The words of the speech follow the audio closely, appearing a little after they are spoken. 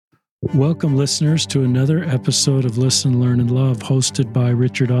Welcome, listeners, to another episode of Listen, Learn, and Love, hosted by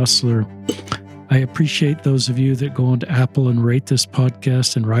Richard Osler. I appreciate those of you that go onto Apple and rate this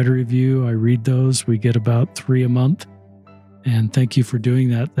podcast and write a review. I read those. We get about 3 a month. And thank you for doing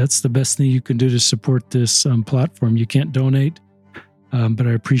that. That's the best thing you can do to support this platform. You can't donate, but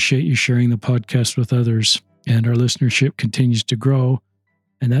I appreciate you sharing the podcast with others. And our listenership continues to grow.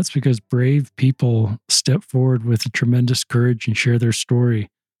 And that's because brave people step forward with a tremendous courage and share their story.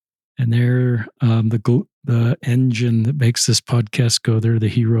 And they're the engine that makes this podcast go. They're the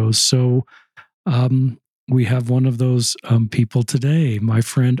heroes. So we have one of those people today, my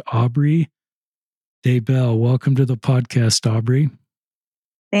friend Aubrey Dabel. Welcome to the podcast, Aubrey.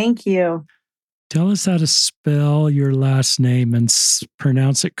 Thank you. Tell us how to spell your last name and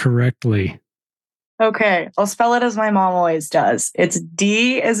pronounce it correctly. Okay, I'll spell it as my mom always does. It's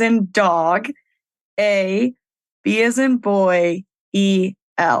D as in dog, A, B as in boy, E,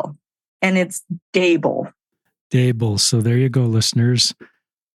 L. And it's Dabel. Dabel. So there you go, listeners.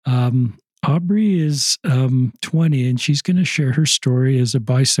 Aubrey is 20, and she's going to share her story as a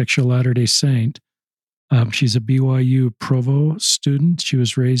bisexual Latter-day Saint. She's a BYU Provo student. She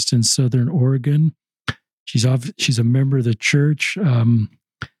was raised in Southern Oregon. She's a member of the church.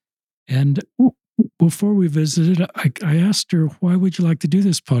 And before we visited, I asked her, why would you like to do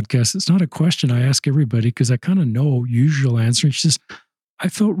this podcast? It's not a question I ask everybody because I kind of know usual answer. And she says, I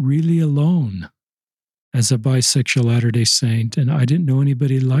felt really alone as a bisexual Latter-day Saint, and I didn't know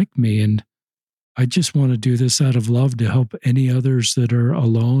anybody like me. And I just want to do this out of love to help any others that are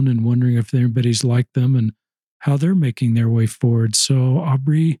alone and wondering if anybody's like them and how they're making their way forward. So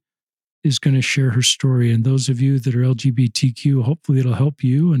Aubrey is going to share her story. And those of you that are LGBTQ, hopefully it'll help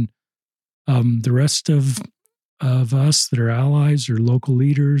you. And the rest of us that are allies or local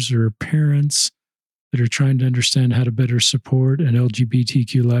leaders or parents that are trying to understand how to better support an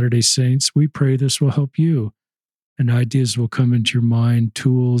LGBTQ Latter-day Saints, we pray this will help you. And ideas will come into your mind,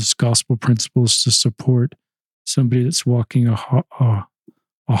 tools, gospel principles to support somebody that's walking a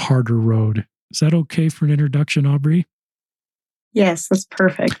harder road. Is that okay for an introduction, Aubrey? Yes, that's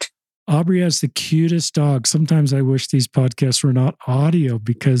perfect. Aubrey has the cutest dog. Sometimes I wish these podcasts were not audio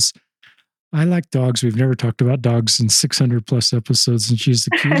because I like dogs. We've never talked about dogs in 600 plus episodes, and she's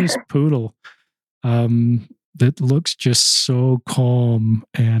the cutest poodle that looks just so calm.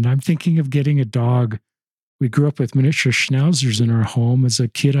 And I'm thinking of getting a dog. We grew up with miniature schnauzers in our home. As a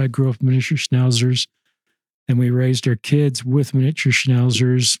kid, I grew up with miniature schnauzers, and we raised our kids with miniature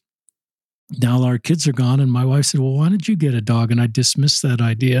schnauzers. Now our kids are gone, and my wife said, well, why don't you get a dog? And I dismissed that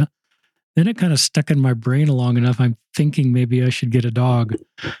idea. Then it kind of stuck in my brain long enough. I'm thinking maybe I should get a dog.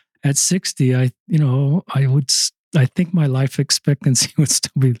 At 60, I think my life expectancy would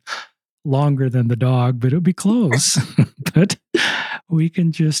still be longer than the dog, but it would be close. But we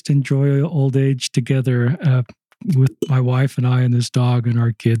can just enjoy old age together with my wife and I and this dog and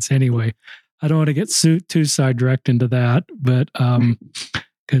our kids. Anyway, I don't want to get too sidetracked into that, but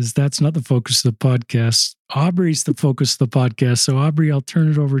because that's not the focus of the podcast. Aubrey's the focus of the podcast. So Aubrey, I'll turn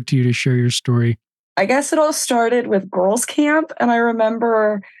it over to you to share your story. I guess it all started with girls' camp. And I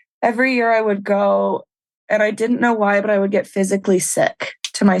remember every year I would go, and I didn't know why, but I would get physically sick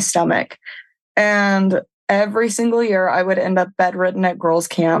to my stomach. And every single year I would end up bedridden at girls'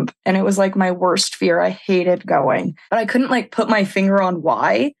 camp. And it was like my worst fear. I hated going, but I couldn't put my finger on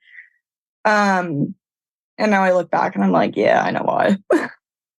why. And now I look back and I'm like, yeah, I know why.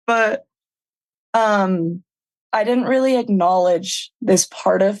 But I didn't really acknowledge this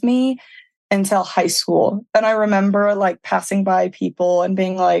part of me until high school. And I remember passing by people and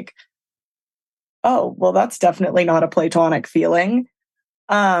being like, oh, well, that's definitely not a platonic feeling.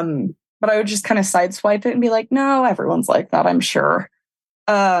 But I would just kind of sideswipe it and be like, no, everyone's like that, I'm sure.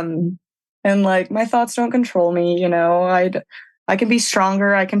 And my thoughts don't control me, I can be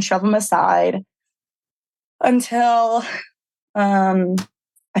stronger, I can shove them aside. Until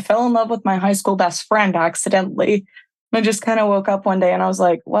I fell in love with my high school best friend accidentally. I just kind of woke up one day and I was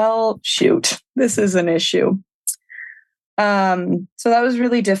like, well, shoot, this is an issue. So that was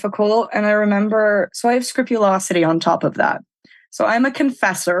really difficult. And I remember, so I have scrupulosity on top of that. So I'm a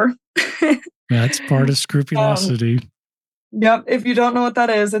confessor. That's part of scrupulosity. Yep. If you don't know what that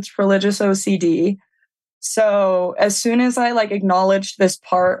is, it's religious OCD. So as soon as I acknowledged this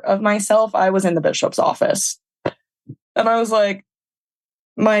part of myself, I was in the bishop's office. And I was like,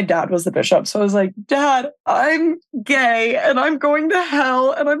 my dad was the bishop. So I was like, Dad, I'm gay and I'm going to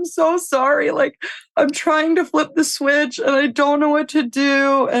hell and I'm so sorry. I'm trying to flip the switch and I don't know what to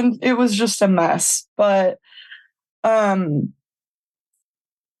do. And it was just a mess. But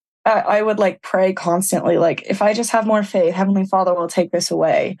I would pray constantly, if I just have more faith, Heavenly Father will take this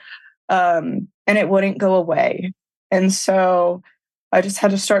away. And it wouldn't go away. And so I just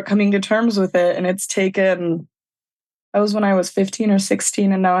had to start coming to terms with it. And it's taken, that was when I was 15 or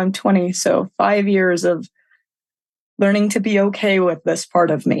 16, and now I'm 20. So 5 years of learning to be okay with this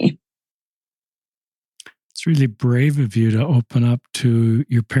part of me. It's really brave of you to open up to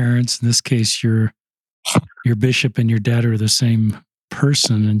your parents. In this case, your bishop and your dad are the same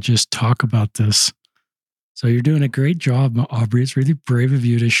person, and just talk about this. So you're doing a great job, Aubrey. It's really brave of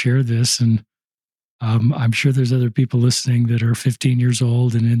you to share this. And I'm sure there's other people listening that are 15 years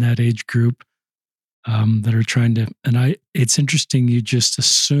old and in that age group that are trying to. And it's interesting. You just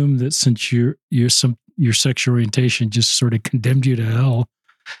assume that since your sexual orientation just sort of condemned you to hell,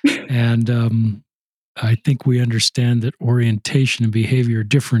 and I think we understand that orientation and behavior are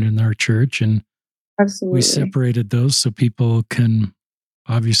different in our church, and Absolutely. we separated those so people can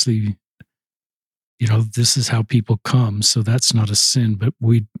obviously, this is how people come. So that's not a sin, but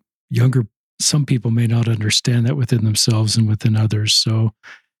some people may not understand that within themselves and within others. So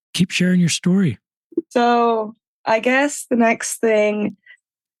keep sharing your story. So I guess the next thing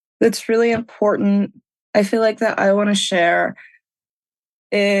that's really important, I feel like that I want to share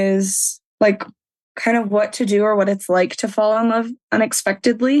is like kind of what to do or what it's like to fall in love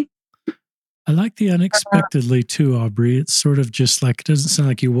unexpectedly. I like the unexpectedly too, Aubrey. It's sort of just like, it doesn't sound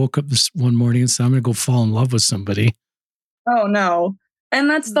like you woke up this one morning and said, I'm going to go fall in love with somebody. Oh, no. And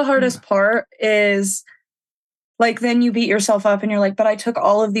that's the hardest part is like, then you beat yourself up and you're like, but I took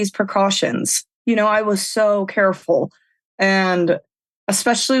all of these precautions. I was so careful. And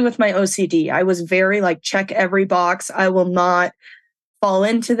especially with my OCD, I was very like, check every box. I will not fall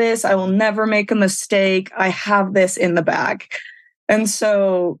into this. I will never make a mistake. I have this in the bag. And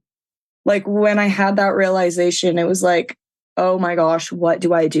so like when I had that realization, it was like, oh my gosh, what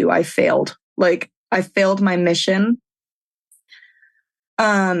do? I failed. Like I failed my mission.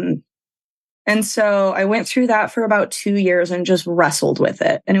 And so I went through that for about 2 years and just wrestled with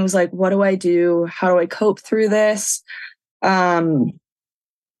it. And it was like, what do I do? How do I cope through this? How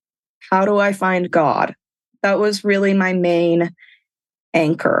do I find God? That was really my main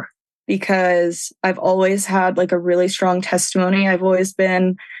anchor, because I've always had like a really strong testimony. I've always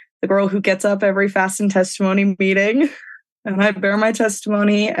been the girl who gets up every fast and testimony meeting, and I bear my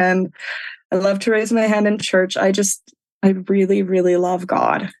testimony, and I love to raise my hand in church. I really, really love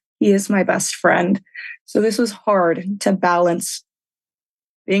God. He is my best friend. So this was hard to balance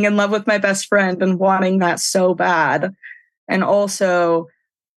being in love with my best friend and wanting that so bad, and also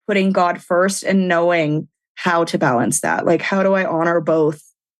putting God first and knowing how to balance that. Like, how do I honor both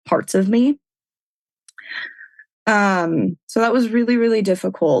parts of me? So that was really, really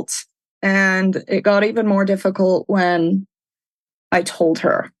difficult. And it got even more difficult when I told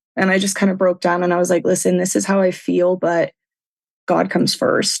her. And I just kind of broke down and I was like, listen, this is how I feel, but God comes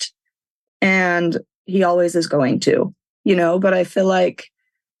first. And he always is going to, but I feel like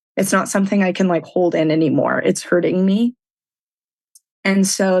it's not something I can like hold in anymore. It's hurting me. And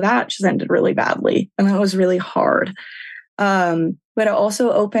so that just ended really badly. And that was really hard. But it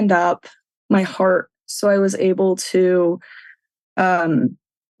also opened up my heart. So I was able to learn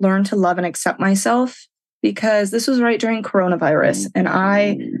to love and accept myself, because this was right during coronavirus. And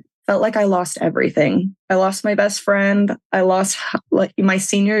I felt like I lost everything. I lost my best friend. I lost like my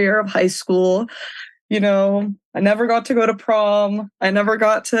senior year of high school. I never got to go to prom. I never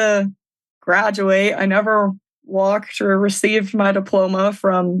got to graduate. I never walked or received my diploma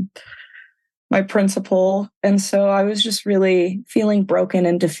from my principal. And so I was just really feeling broken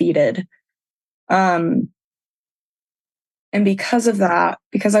and defeated. And because of that,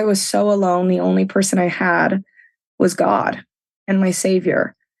 because I was so alone, the only person I had was God and my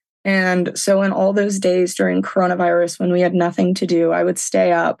Savior. And so in all those days during coronavirus, when we had nothing to do, I would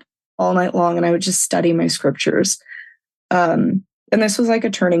stay up all night long and I would just study my scriptures. And this was like a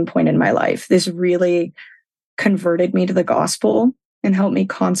turning point in my life. This really converted me to the gospel and helped me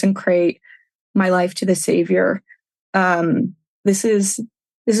consecrate my life to the Savior. This is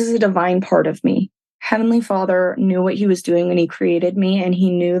a divine part of me. Heavenly Father knew what he was doing when he created me, and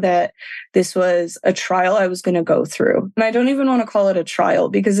he knew that this was a trial I was going to go through. And I don't even want to call it a trial,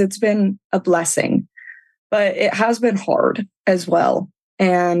 because it's been a blessing, but it has been hard as well.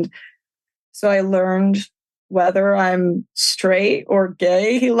 And so I learned, whether I'm straight or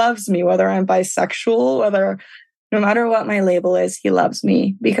gay, he loves me. Whether I'm bisexual, no matter what my label is, he loves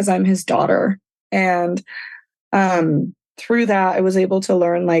me because I'm his daughter. And through that, I was able to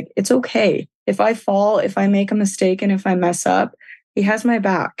learn, like, it's okay. If I fall, if I make a mistake, and if I mess up, he has my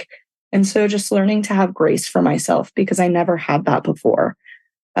back. And so just learning to have grace for myself, because I never had that before.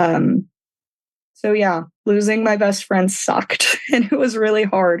 So So yeah, losing my best friend sucked and it was really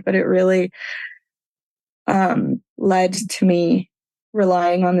hard, but it really led to me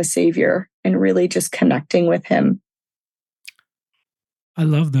relying on the Savior and really just connecting with him. I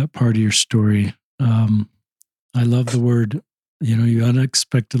love that part of your story. I love the word, you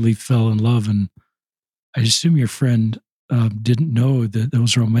unexpectedly fell in love. And I assume your friend didn't know that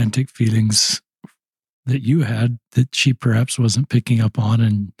those romantic feelings that you had, that she perhaps wasn't picking up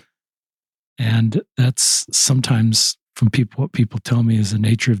on. And that's sometimes from people, what people tell me is the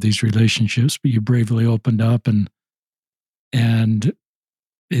nature of these relationships, but you bravely opened up and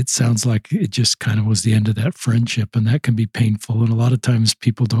it sounds like it just kind of was the end of that friendship, and that can be painful. And a lot of times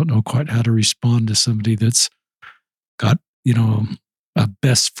people don't know quite how to respond to somebody that's got, a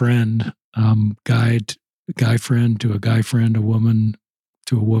best friend, guy friend to a guy friend, a woman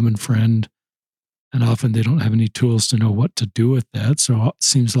to a woman friend. And often they don't have any tools to know what to do with that. So it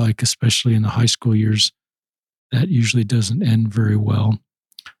seems like, especially in the high school years, that usually doesn't end very well.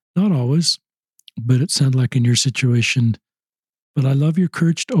 Not always, but it sounded like in your situation. But I love your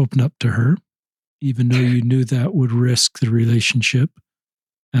courage to open up to her, even though you knew that would risk the relationship.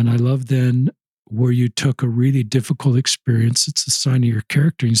 And I love then where you took a really difficult experience. It's a sign of your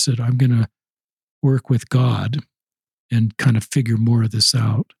character. You said, I'm going to work with God and kind of figure more of this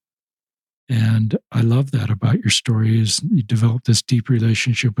out. And I love that about your story is you develop this deep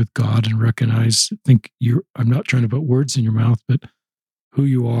relationship with God and recognize, I'm not trying to put words in your mouth, but who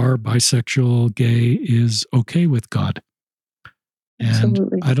you are, bisexual, gay, is okay with God.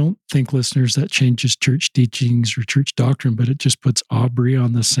 Absolutely. And I don't think, listeners, that changes church teachings or church doctrine, but it just puts Aubrey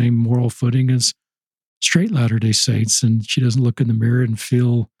on the same moral footing as straight Latter-day Saints. And she doesn't look in the mirror and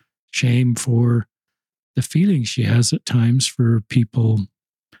feel shame for the feelings she has at times for people.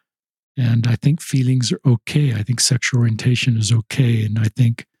 And I think feelings are okay. I think sexual orientation is okay. And I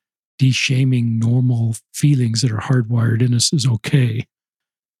think de-shaming normal feelings that are hardwired in us is okay.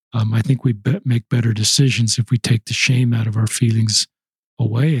 I think we make better decisions if we take the shame out of our feelings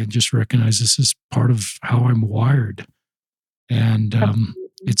away and just recognize this is part of how I'm wired. And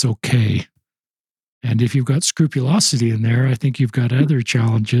it's okay. And if you've got scrupulosity in there, I think you've got other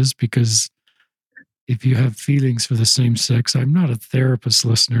challenges, because if you have feelings for the same sex, I'm not a therapist,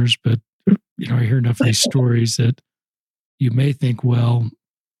 listeners, but I hear enough of these stories that you may think, well,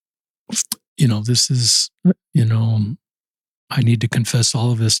 this is, I need to confess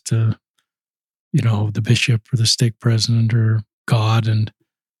all of this to, the bishop or the stake president or God. And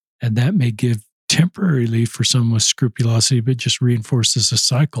that may give temporary relief for someone with scrupulosity, but just reinforces a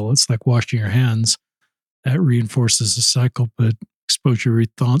cycle. It's like washing your hands. That reinforces the cycle. But exposure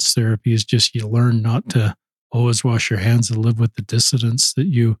response therapy is just you learn not to always wash your hands and live with the dissidence that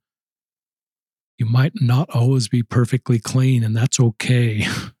you might not always be perfectly clean, and that's okay.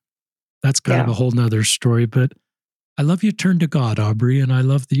 That's kind of a whole nother story. But I love you turned to God, Aubrey, and I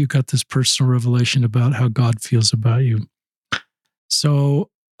love that you got this personal revelation about how God feels about you. So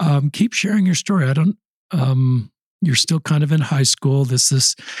keep sharing your story. You're still kind of in high school.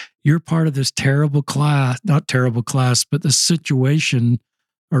 You're part of this terrible class, not terrible class, but the situation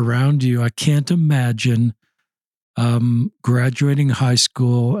around you. I can't imagine graduating high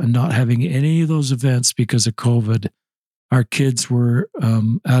school and not having any of those events because of COVID. Our kids were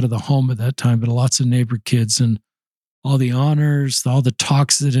out of the home at that time, but lots of neighbor kids, and all the honors, all the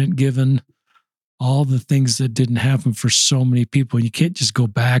talks that didn't given, all the things that didn't happen for so many people. You can't just go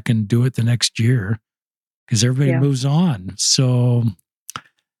back and do it the next year because everybody moves on. So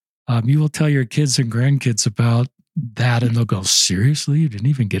you will tell your kids and grandkids about that, and they'll go, seriously? You didn't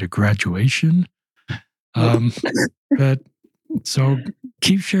even get a graduation? But so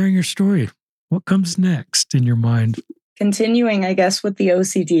keep sharing your story. What comes next in your mind? Continuing, I guess, with the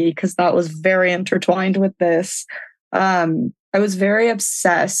OCD, because that was very intertwined with this. I was very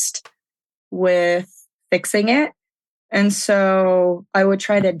obsessed with fixing it. And so I would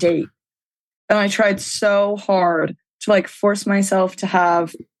try to date. And I tried so hard to force myself to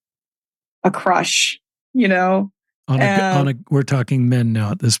have a crush, We're talking men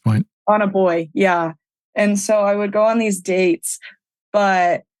now at this point. On a boy, yeah. And so I would go on these dates,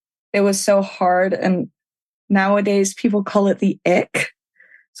 but it was so hard. And nowadays people call it the ick.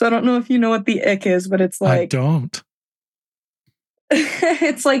 So I don't know if you know what the ick is, but it's like... I don't.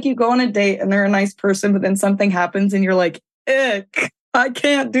 It's like you go on a date and they're a nice person, but then something happens and you're like, ick, I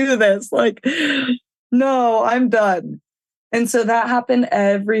can't do this. No, I'm done. And so that happened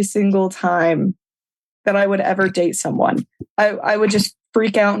every single time that I would ever date someone. I would just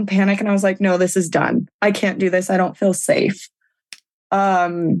freak out and panic. And I was like, no, this is done. I can't do this. I don't feel safe.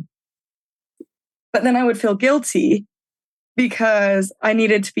 But then I would feel guilty because I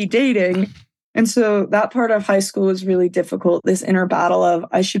needed to be dating And so that part of high school was really difficult. This inner battle of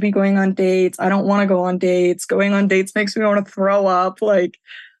I should be going on dates. I don't want to go on dates. Going on dates makes me want to throw up. Like,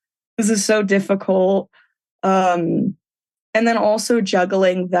 this is so difficult. And then also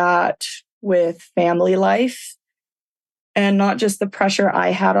juggling that with family life, and not just the pressure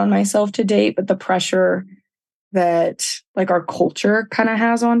I had on myself to date, but the pressure that like our culture kind of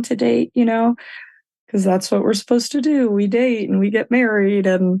has on to date, because that's what we're supposed to do. We date and we get married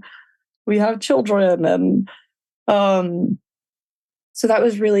and we have children. And so that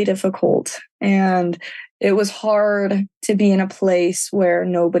was really difficult. And it was hard to be in a place where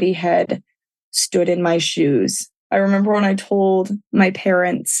nobody had stood in my shoes. I remember when I told my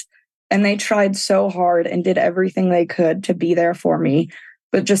parents, and they tried so hard and did everything they could to be there for me,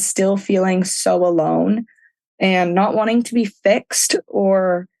 but just still feeling so alone and not wanting to be fixed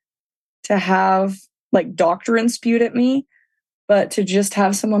or to have like doctrine spewed at me, but to just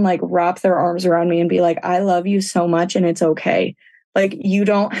have someone like wrap their arms around me and be like, I love you so much and it's okay. Like, you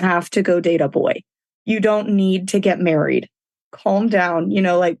don't have to go date a boy. You don't need to get married. Calm down.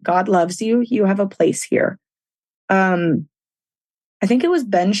 Like, God loves you. You have a place here. I think it was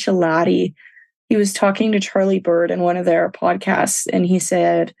Ben Shalati. He was talking to Charlie Bird in one of their podcasts, and he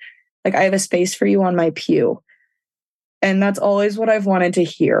said, like, I have a space for you on my pew. And that's always what I've wanted to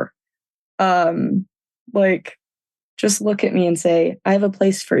hear. Like, just look at me and say, I have a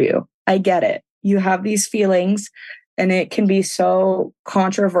place for you. I get it. You have these feelings, and it can be so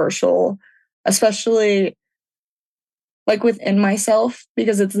controversial, especially like within myself,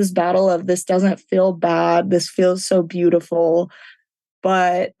 because it's this battle of this doesn't feel bad. This feels so beautiful.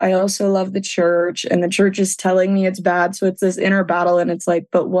 But I also love the church, and the church is telling me it's bad. So it's this inner battle. And it's like,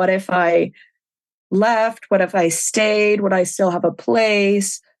 but what if I left? What if I stayed? Would I still have a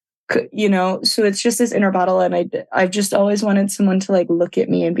place? So it's just this inner battle. And I've just always wanted someone to like look at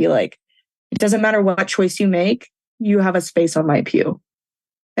me and be like, it doesn't matter what choice you make, you have a space on my pew.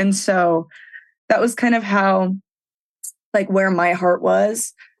 And so that was kind of how, like, where my heart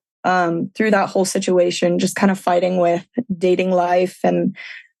was through that whole situation, just kind of fighting with dating life and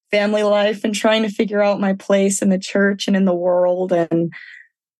family life and trying to figure out my place in the church and in the world and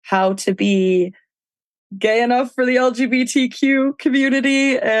how to be gay enough for the LGBTQ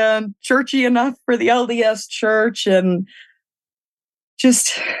community and churchy enough for the LDS church and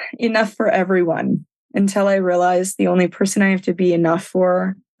just enough for everyone, until I realized the only person I have to be enough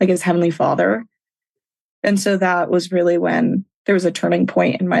for, like, is Heavenly Father. And so that was really when there was a turning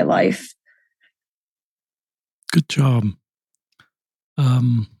point in my life. Good job.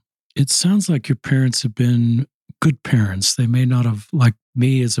 It sounds like your parents have been good parents. They may not have, like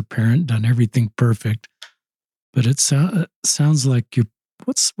me as a parent, done everything perfect, but it sounds like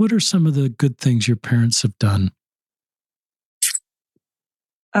what are some of the good things your parents have done?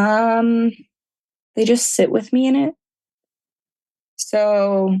 They just sit with me in it.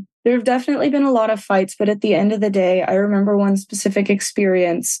 So there have definitely been a lot of fights, but at the end of the day, I remember one specific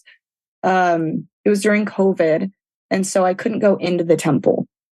experience. It was during COVID, and so I couldn't go into the temple.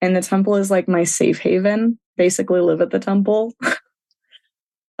 And the temple is like my safe haven. Basically, live at the temple.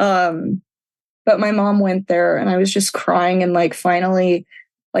 But my mom went there, and I was just crying and like finally,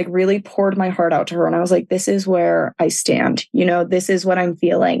 like, really poured my heart out to her. And I was like, "This is where I stand. This is what I'm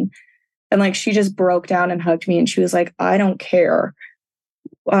feeling." And like she just broke down and hugged me, and she was like, "I don't care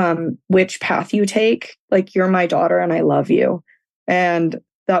which path you take. Like, you're my daughter, and I love you, and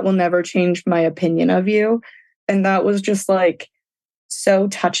that will never change my opinion of you." And that was just like so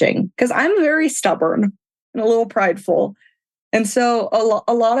touching, because I'm very stubborn and a little prideful. And so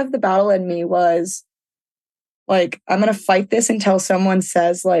a lot of the battle in me was like, I'm going to fight this until someone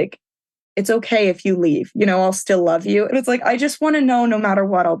says, like, it's okay if you leave, I'll still love you. And it's like, I just want to know, no matter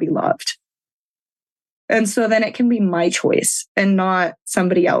what, I'll be loved. And so then it can be my choice and not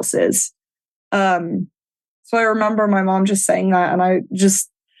somebody else's. So I remember my mom just saying that, and I just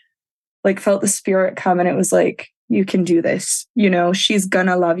like felt the spirit come, and it was like, you can do this. She's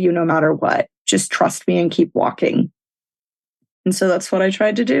gonna love you no matter what. Just trust me and keep walking. And so that's what I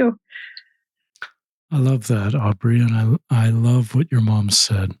tried to do. I love that, Aubrey, and I love what your mom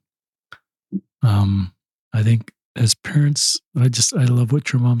said. I think as parents, I love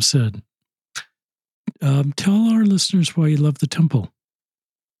what your mom said. Tell our listeners why you love the temple.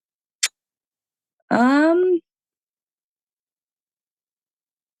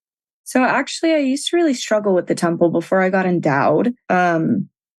 So actually, I used to really struggle with the temple before I got endowed,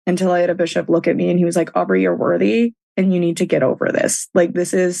 until I had a bishop look at me and he was like, "Aubrey, you're worthy and you need to get over this. Like,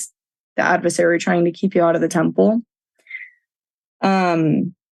 this is the adversary trying to keep you out of the temple."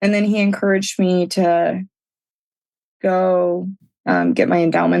 And then he encouraged me to go get my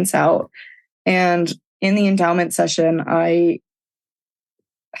endowments out. And in the endowment session, I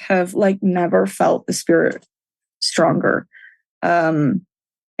have like never felt the spirit stronger.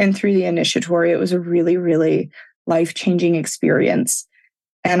 And through the initiatory, it was a really, really life-changing experience.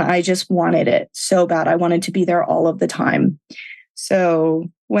 And I just wanted it so bad. I wanted to be there all of the time. So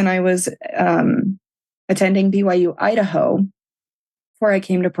when I was attending BYU Idaho, before I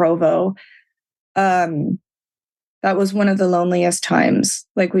came to Provo, that was one of the loneliest times.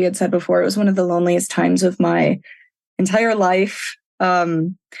 Like we had said before, it was one of the loneliest times of my entire life.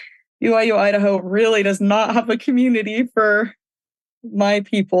 BYU Idaho really does not have a community for my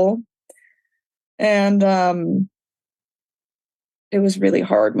people. And it was really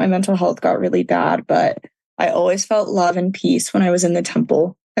hard. My mental health got really bad, but I always felt love and peace when I was in the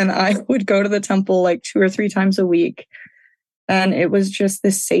temple. And I would go to the temple like 2 or 3 times a week. And it was just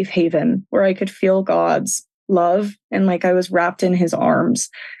this safe haven where I could feel God's love and like I was wrapped in his arms.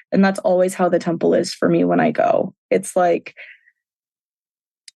 And that's always how the temple is for me when I go. It's like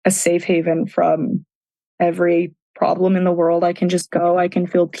a safe haven from every problem in the world. I can just go, I can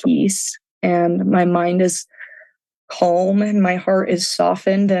feel peace, and my mind is calm and my heart is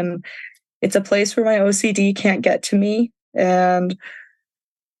softened, and it's a place where my OCD can't get to me. And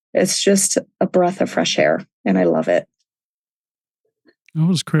it's just a breath of fresh air, and I love it. That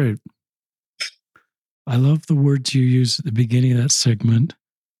was great. I love the words you used at the beginning of that segment.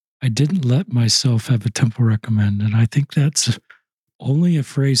 I didn't let myself have a temple recommend. And I think that's only a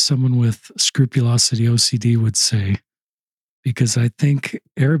phrase someone with scrupulosity OCD would say, because I think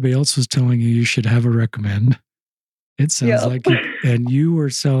everybody else was telling you should have a recommend. It sounds like it, and you were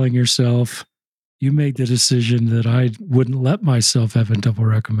telling yourself, you made the decision that I wouldn't let myself have a temple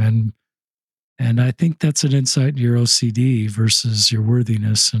recommend. And I think that's an insight into your OCD versus your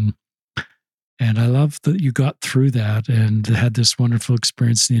worthiness. And I love that you got through that and had this wonderful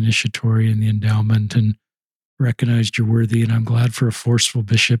experience in the initiatory and the endowment and recognized you're worthy. And I'm glad for a forceful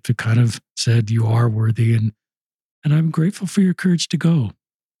bishop who kind of said you are worthy. And I'm grateful for your courage to go.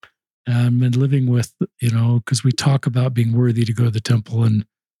 And living with, because we talk about being worthy to go to the temple, and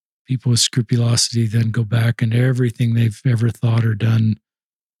people with scrupulosity then go back and everything they've ever thought or done,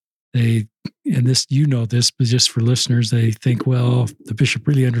 and this, this, but just for listeners, they think, well, the bishop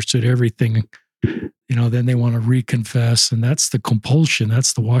really understood everything. Then they want to reconfess, and that's the compulsion.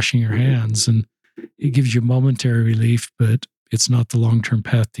 That's the washing your hands, and it gives you momentary relief, but it's not the long-term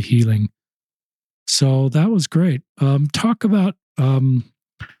path to healing. So that was great. Talk about, I'm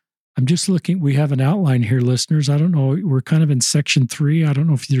just looking, we have an outline here, listeners. I don't know, we're kind of in section 3. I don't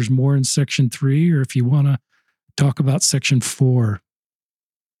know if there's more in section 3 or if you want to talk about section 4.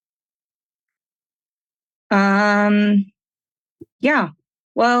 Yeah.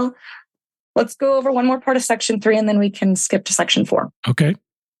 Well, let's go over one more part of section 3 and then we can skip to section 4. Okay.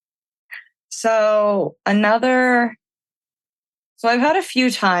 So I've had a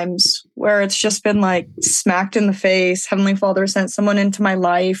few times where it's just been like smacked in the face. Heavenly Father sent someone into my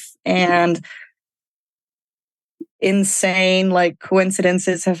life and insane like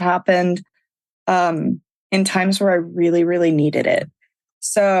coincidences have happened in times where I really, really needed it.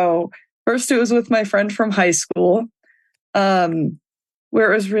 So first it was with my friend from high school,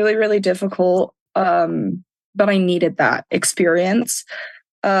 where it was really, really difficult. But I needed that experience.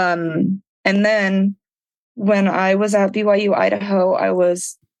 And then when I was at BYU Idaho, I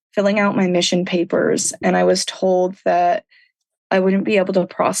was filling out my mission papers, and I was told that I wouldn't be able to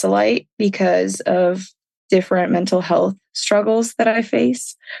proselyte because of different mental health struggles that I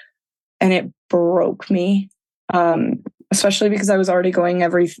face. And it broke me, especially because I was already going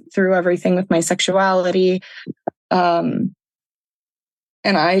through everything with my sexuality. And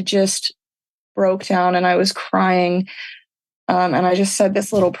I just broke down and I was crying. And I just said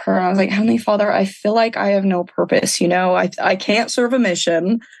this little prayer. I was like, Heavenly Father, I feel like I have no purpose. I can't serve a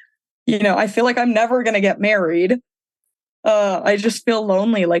mission. I feel like I'm never going to get married. I just feel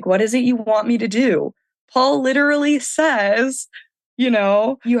lonely. Like, what is it you want me to do? Paul literally says, you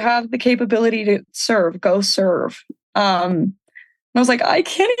have the capability to serve, go serve. And I was like, I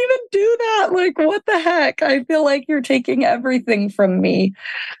can't even do that. Like, what the heck? I feel like you're taking everything from me.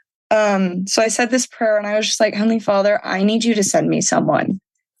 So I said this prayer and I was just like, Heavenly Father, I need you to send me someone,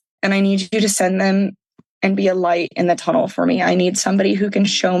 and I need you to send them and be a light in the tunnel for me. I need somebody who can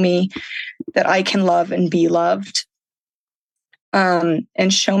show me that I can love and be loved, and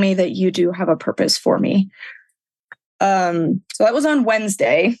show me that you do have a purpose for me. So that was on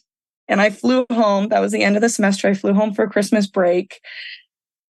Wednesday, and I flew home. That was the end of the semester. I flew home for Christmas break.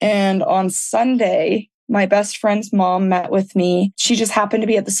 And on Sunday, my best friend's mom met with me. She just happened to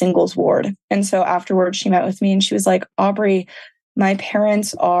be at the singles ward. And so afterwards, she met with me and she was like, Aubrey, my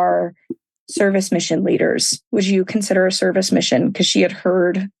parents are service mission leaders. Would you consider a service mission? Because she had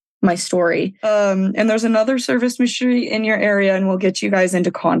heard my story. And there's another service missionary in your area, and we'll get you guys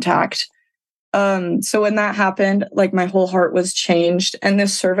into contact. So when that happened, like my whole heart was changed. And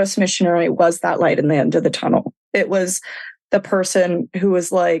this service missionary was that light in the end of the tunnel. It was the person who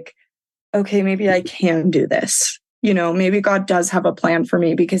was like, okay, maybe I can do this. You know, maybe God does have a plan for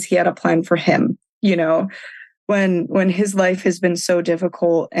me, because he had a plan for him, you know, when his life has been so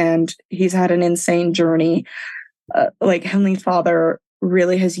difficult and he's had an insane journey, like Heavenly Father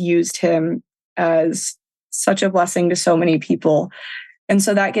really has used him as such a blessing to so many people. And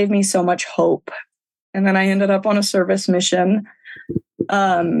so that gave me so much hope. And then I ended up on a service mission.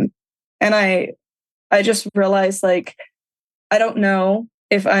 And I just realized, like, I don't know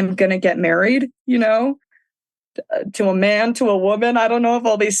if I'm going to get married, you know, to a man, to a woman. I don't know if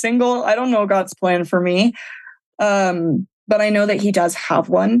I'll be single. I don't know God's plan for me. But I know that he does have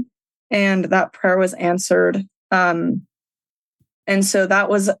one, and that prayer was answered. And so that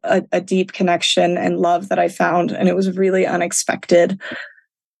was a deep connection and love that I found, and it was really unexpected.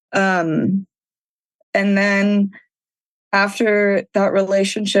 And then after that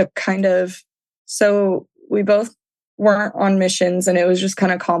relationship so we both weren't on missions, and it was just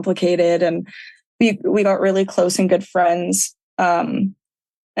kind of complicated, and we got really close and good friends. And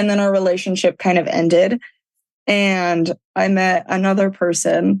then our relationship kind of ended, and I met another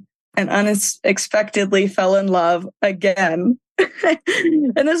person and unexpectedly fell in love again.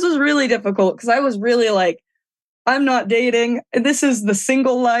 And this was really difficult, because I was really like, I'm not dating. This is the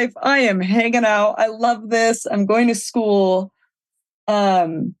single life. I am hanging out. I love this. I'm going to school.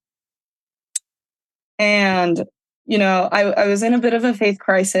 And, you know, I was in a bit of a faith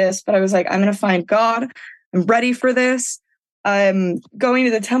crisis, but I was like, I'm going to find God. I'm ready for this. I'm going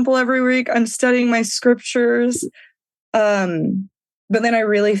to the temple every week. I'm studying my scriptures. But then I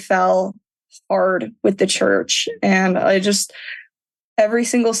really fell hard with the church. And every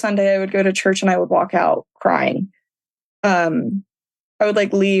single Sunday I would go to church and I would walk out crying. I would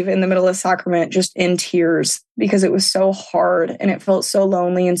like leave in the middle of sacrament just in tears, because it was so hard and it felt so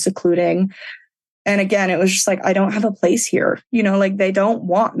lonely and secluding. And again, it was just like, I don't have a place here, you know, like they don't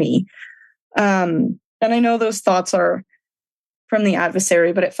want me. And I know those thoughts are from the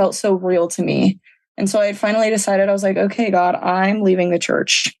adversary, but it felt so real to me. And so I had finally decided, I was like, okay, God, I'm leaving the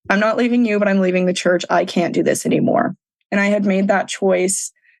church. I'm not leaving you, but I'm leaving the church. I can't do this anymore. And I had made that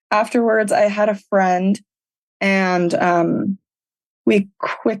choice. Afterwards, I had a friend, and we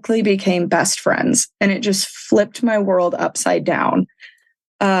quickly became best friends, and it just flipped my world upside down.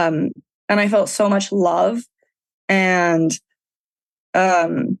 And I felt so much love, and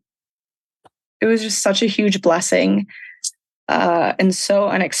it was just such a huge blessing, and so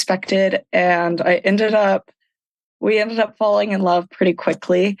unexpected. And we ended up falling in love pretty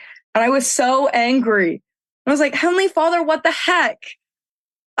quickly. And I was so angry. I was like, Heavenly Father, what the heck?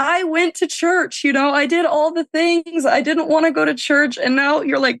 I went to church, you know, I did all the things. I didn't want to go to church. And now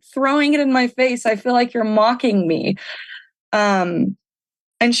you're like throwing it in my face. I feel like you're mocking me. And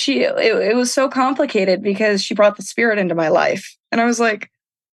it was so complicated, because she brought the Spirit into my life. And I was like,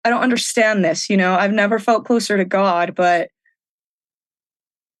 I don't understand this. You know, I've never felt closer to God, but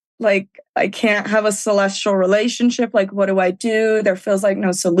like, I can't have a celestial relationship. Like, what do I do? There feels like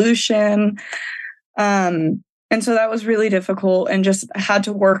no solution. And so that was really difficult, and just had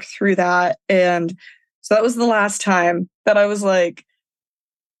to work through that. And so that was the last time that I was like,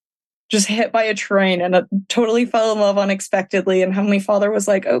 just hit by a train, and totally fell in love unexpectedly. And Heavenly Father was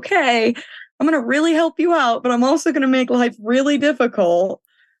like, okay, I'm going to really help you out, but I'm also going to make life really difficult.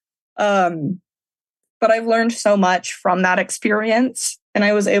 But I've learned so much from that experience. And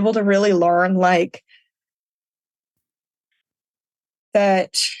I was able to really learn, like,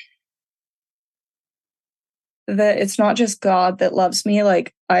 that it's not just God that loves me.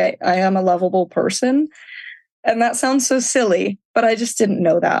 Like, I am a lovable person. And that sounds so silly, but I just didn't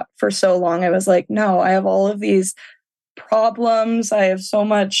know that for so long. I was like, no, I have all of these problems. I have so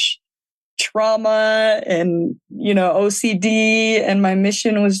much trauma and, you know, OCD, and my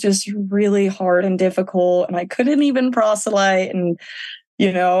mission was just really hard and difficult. And I couldn't even proselyte, and,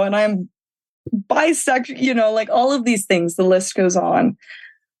 you know, and I'm bisexual, you know, like all of these things, the list goes on.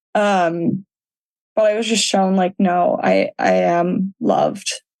 But I was just shown, like, no, I am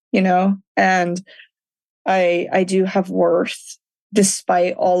loved, you know, and I do have worth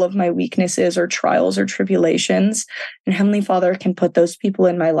despite all of my weaknesses or trials or tribulations. And Heavenly Father can put those people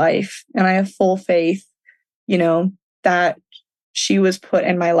in my life. And I have full faith, you know, that she was put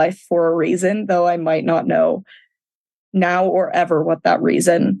in my life for a reason, though I might not know now or ever what that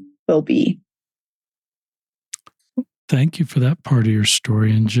reason will be. thank you for that part of your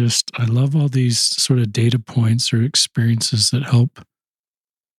story. And I love all these sort of data points or experiences that help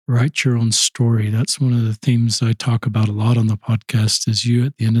write your own story. That's one of the themes I talk about a lot on the podcast is you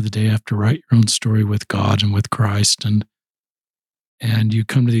at the end of the day have to write your own story with God and with Christ. And you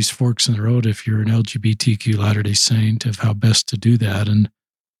come to these forks in the road if you're an LGBTQ Latter-day Saint of how best to do that. And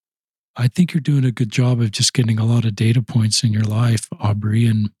I think you're doing a good job of just getting a lot of data points in your life, Aubrey.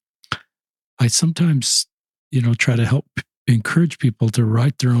 And I sometimes, try to help encourage people to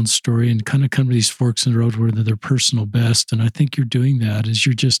write their own story and kind of come to these forks in the road where they're their personal best. And I think you're doing that as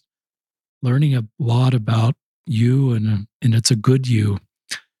you're just learning a lot about you and it's a good you.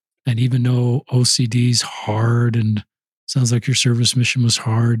 And even though OCD is hard and sounds like your service mission was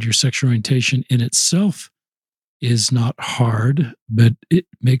hard, your sexual orientation in itself is not hard, but it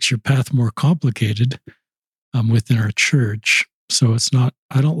makes your path more complicated within our church. So it's not,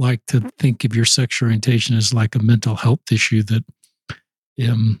 I don't like to think of your sexual orientation as like a mental health issue that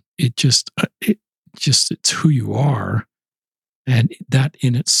it's who you are. And that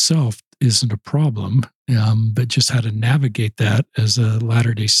in itself isn't a problem, but just how to navigate that as a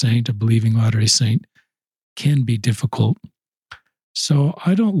Latter-day Saint, a believing Latter-day Saint, can be difficult. So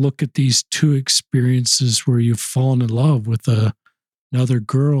I don't look at these two experiences where you've fallen in love with another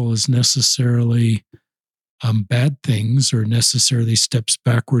girl as necessarily bad things or necessarily steps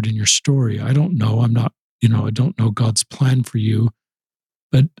backward in your story. I don't know. I'm not, I don't know God's plan for you,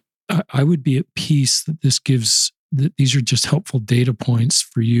 but I would be at peace that that these are just helpful data points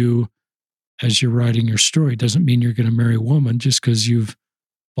for you as you're writing your story. It doesn't mean you're going to marry a woman just because you've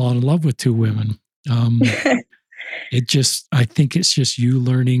fallen in love with two women. I think it's just you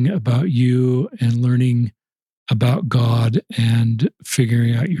learning about you and learning about God and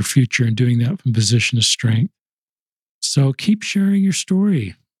figuring out your future and doing that from a position of strength. So keep sharing your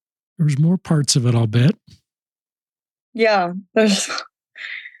story. There's more parts of it, I'll bet. Yeah, it's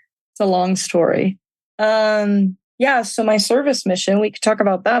a long story. So my service mission, we could talk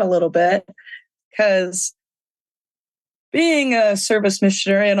about that a little bit, because being a service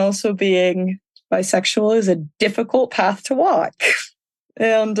missionary and also being bisexual is a difficult path to walk.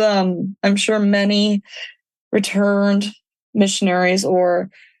 And I'm sure many returned missionaries or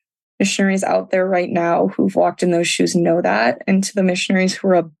missionaries out there right now who've walked in those shoes know that. And to the missionaries who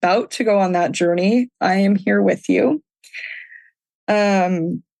are about to go on that journey, I am here with you.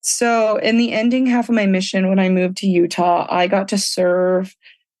 So in the ending half of my mission, when I moved to Utah, I got to serve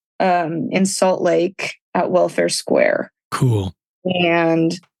in Salt Lake at Welfare Square. Cool.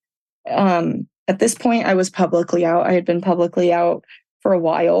 And at this point, I was publicly out. I had been publicly out for a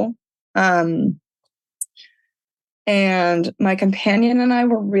while. And my companion and I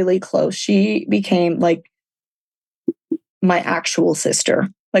were really close. She became like my actual sister.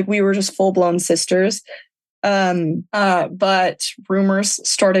 Like we were just full-blown sisters. But rumors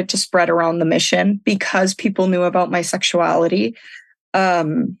started to spread around the mission because people knew about my sexuality,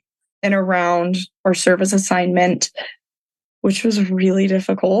 and around our service assignment, which was really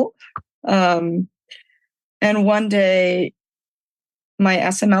difficult. And one day, my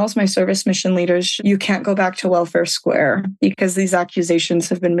SMLs, my service mission leaders, you can't go back to Welfare Square because these accusations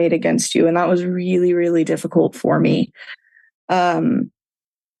have been made against you. And that was really, really difficult for me. But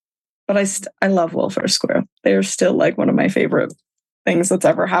I love Welfare Square. They're still like one of my favorite things that's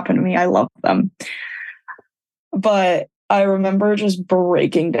ever happened to me. I love them. But I remember just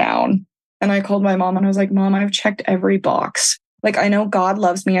breaking down. And I called my mom and I was like, Mom, I've checked every box. Like, I know God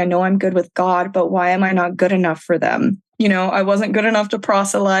loves me. I know I'm good with God, but why am I not good enough for them? I wasn't good enough to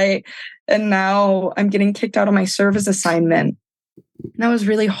proselyte. And now I'm getting kicked out of my service assignment. And that was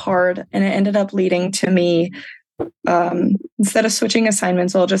really hard. And it ended up leading to me, instead of switching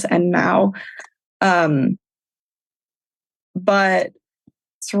assignments, I'll just end now. But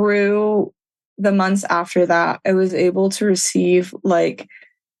through the months after that, I was able to receive like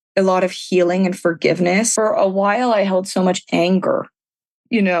a lot of healing and forgiveness. For a while, I held so much anger,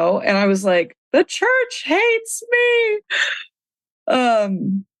 and I was like, the church hates me.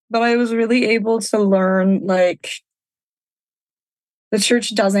 But I was really able to learn, like, the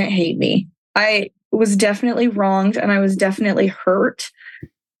church doesn't hate me. I was definitely wronged and I was definitely hurt,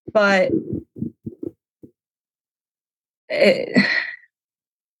 but it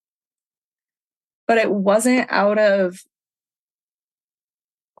wasn't out of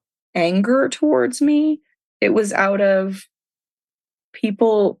anger towards me. It was out of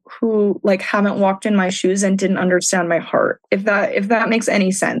people who like haven't walked in my shoes and didn't understand my heart, if that makes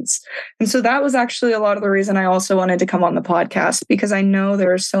any sense. And so that was actually a lot of the reason I also wanted to come on the podcast, because I know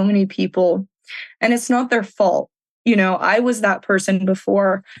there are so many people and it's not their fault. I was that person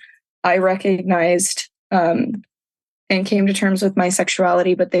before I recognized and came to terms with my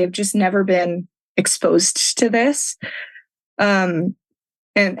sexuality, but they've just never been exposed to this. And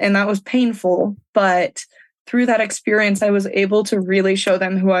that was painful, but through that experience, I was able to really show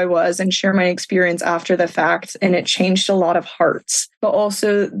them who I was and share my experience after the fact. And it changed a lot of hearts. But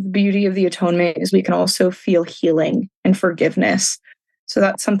also, the beauty of the atonement is we can also feel healing and forgiveness. So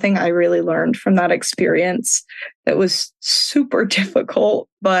that's something I really learned from that experience that was super difficult,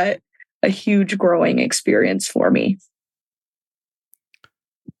 but a huge growing experience for me.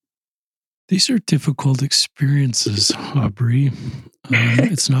 These are difficult experiences, Aubrey.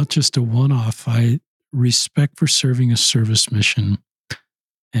 It's not just a one-off. I respect for serving a service mission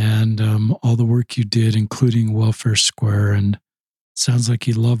and all the work you did, including Welfare Square. And it sounds like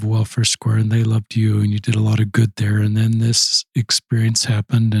you love Welfare Square and they loved you and you did a lot of good there. And then this experience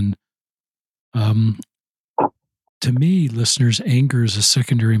happened. And to me, listeners, anger is a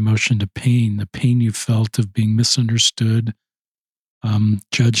secondary emotion to pain, the pain you felt of being misunderstood,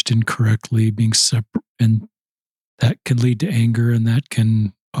 judged incorrectly, being separate, and that can lead to anger, and that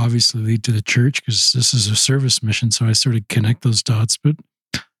can obviously lead to the church because this is a service mission. So I sort of connect those dots. But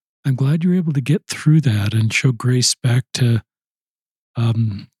I'm glad you're able to get through that and show grace back to,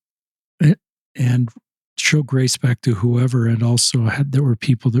 and show grace back to whoever. And also there were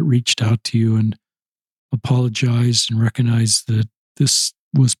people that reached out to you and apologized and recognized that this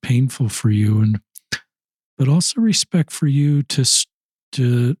was painful for you, but also respect for you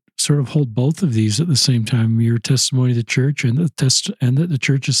to sort of hold both of these at the same time, your testimony to the church and that the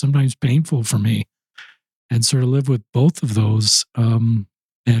church is sometimes painful for me, and sort of live with both of those, and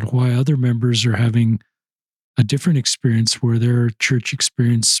why other members are having a different experience where their church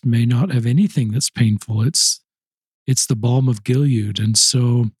experience may not have anything that's painful. It's the balm of Gilead. And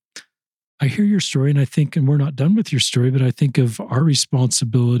so I hear your story and I think, and we're not done with your story, but I think of our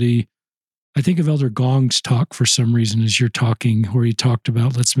responsibility. I think of Elder Gong's talk for some reason as you're talking, where he talked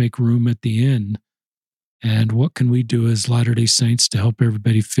about let's make room at the inn. And what can we do as Latter-day Saints to help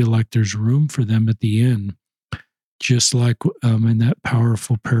everybody feel like there's room for them at the inn, just like in that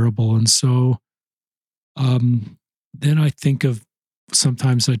powerful parable. And so then I think of,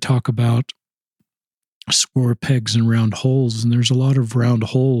 sometimes I talk about square pegs and round holes, and there's a lot of round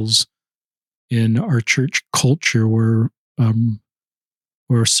holes in our church culture where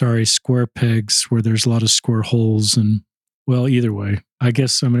square pegs where there's a lot of square holes. And well, either way, I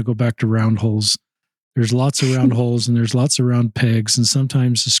guess I'm going to go back to round holes. There's lots of round holes and there's lots of round pegs. And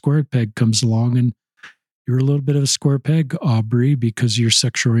sometimes a square peg comes along and you're a little bit of a square peg, Aubrey, because of your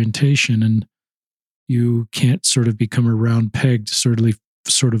sexual orientation, and you can't sort of become a round peg to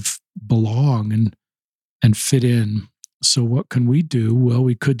sort of belong and fit in. So what can we do? Well,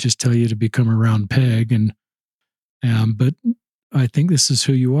 we could just tell you to become a round peg, but I think this is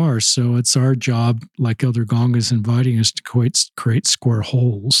who you are. So it's our job, like Elder Gong is inviting us to create square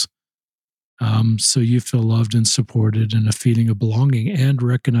holes. So you feel loved and supported and a feeling of belonging, and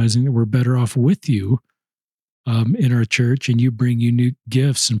recognizing that we're better off with you in our church, and you bring unique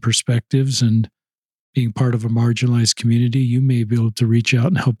gifts and perspectives, and being part of a marginalized community, you may be able to reach out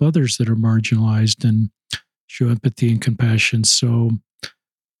and help others that are marginalized and show empathy and compassion. So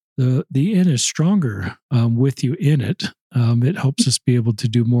the inn is stronger with you in it. It helps us be able to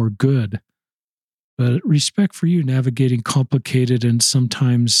do more good. But respect for you navigating complicated and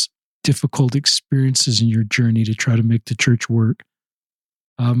sometimes difficult experiences in your journey to try to make the church work.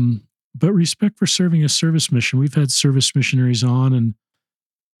 But respect for serving a service mission. We've had service missionaries on, and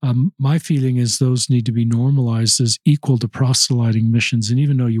my feeling is those need to be normalized as equal to proselyting missions. And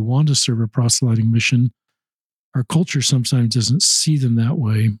even though you want to serve a proselyting mission, our culture sometimes doesn't see them that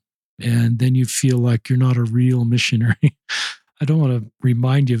way. And then you feel like you're not a real missionary. I don't want to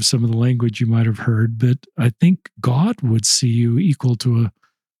remind you of some of the language you might have heard, but I think God would see you equal to a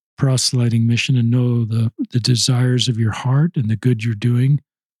proselyting mission and know the desires of your heart and the good you're doing.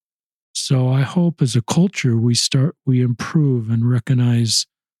 So I hope as a culture we improve and recognize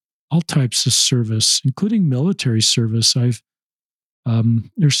all types of service, including military service.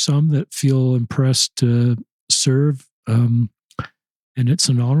 There's some that feel impressed to serve, and it's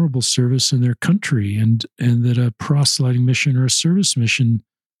an honorable service in their country, and that a proselyting mission or a service mission.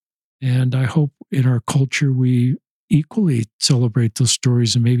 And I hope in our culture we equally celebrate those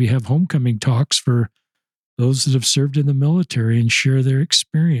stories and maybe have homecoming talks for those that have served in the military and share their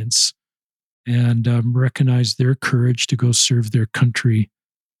experience and recognize their courage to go serve their country.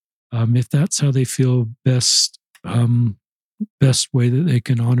 If that's how they feel best way that they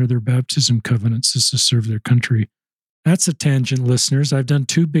can honor their baptism covenants is to serve their country. That's a tangent, listeners. I've done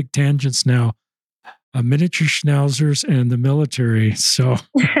 2 big tangents now, miniature schnauzers and the military. So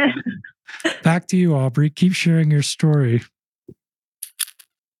Back to you, Aubrey. Keep sharing your story.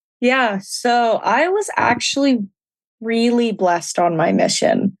 Yeah, so I was actually really blessed on my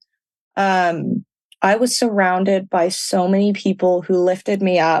mission. I was surrounded by so many people who lifted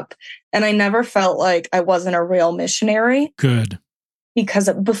me up, and I never felt like I wasn't a real missionary. Good. Because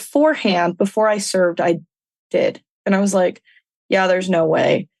beforehand, before I served, I did. And I was like, yeah, there's no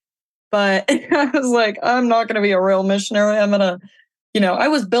way. But I was like, I'm not going to be a real missionary. I'm going to, I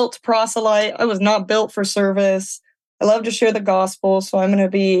was built to proselyte. I was not built for service. I love to share the gospel. So I'm going to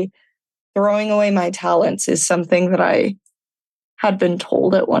be throwing away my talents, is something that I had been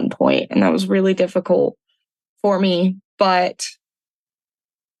told at one point, and that was really difficult for me. But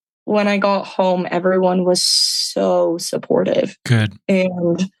when I got home, everyone was so supportive. Good.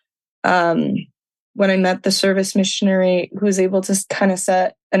 And when I met the service missionary who was able to kind of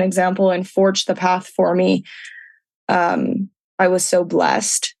set an example and forge the path for me, I was so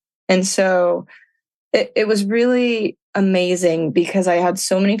blessed. And so it was really amazing because I had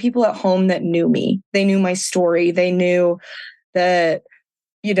so many people at home that knew me. They knew my story. They knew that,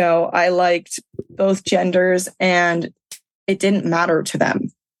 I liked both genders, and it didn't matter to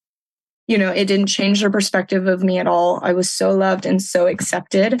them. It didn't change their perspective of me at all. I was so loved and so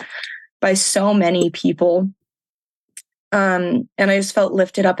accepted by so many people. And I just felt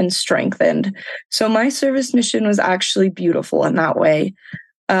lifted up and strengthened. So my service mission was actually beautiful in that way.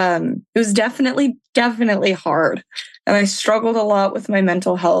 It was definitely hard. And I struggled a lot with my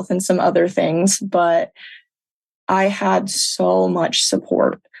mental health and some other things, but I had so much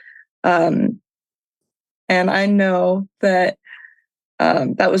support. And I know that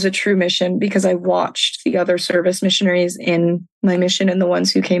that was a true mission because I watched the other service missionaries in my mission and the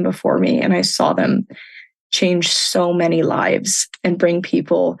ones who came before me, and I saw them change so many lives and bring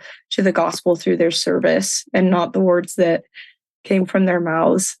people to the gospel through their service and not the words that came from their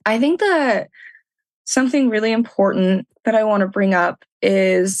mouths. I think that something really important that I want to bring up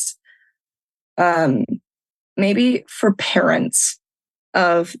is maybe for parents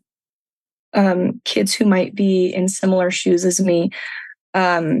of kids who might be in similar shoes as me.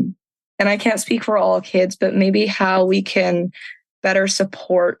 And I can't speak for all kids, but maybe how we can better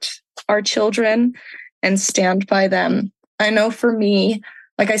support our children and stand by them. I know for me,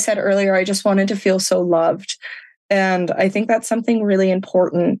 like I said earlier, I just wanted to feel so loved. And I think that's something really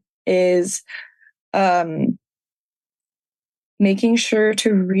important is making sure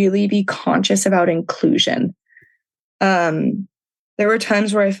to really be conscious about inclusion. There were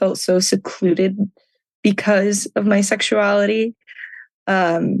times where I felt so secluded because of my sexuality.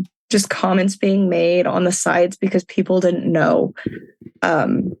 Just comments being made on the sides because people didn't know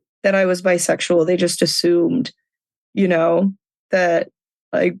that I was bisexual. They just assumed, that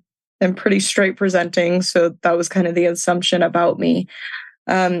I am pretty straight presenting. So that was kind of the assumption about me.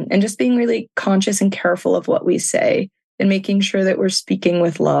 And just being really conscious and careful of what we say and making sure that we're speaking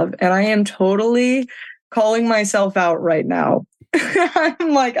with love. And I am totally calling myself out right now.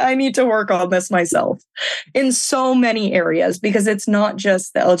 I'm like, I need to work on this myself in so many areas because it's not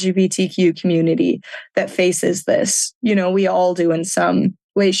just the LGBTQ community that faces this. We all do in some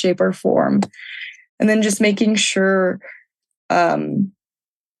way, shape, or form. And then just making sure that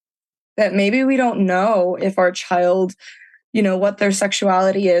maybe we don't know if our child, what their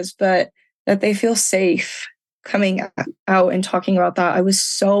sexuality is, but that they feel safe coming out and talking about that. I was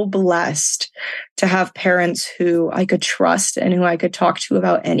so blessed to have parents who I could trust and who I could talk to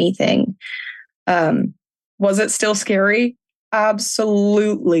about anything. Was it still scary?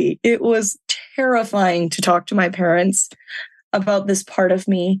 Absolutely. It was terrifying to talk to my parents about this part of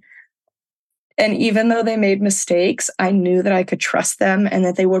me. And even though they made mistakes, I knew that I could trust them and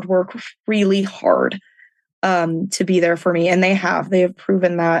that they would work really hard to be there for me. And they have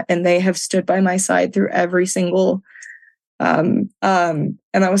proven that, and they have stood by my side through every single, and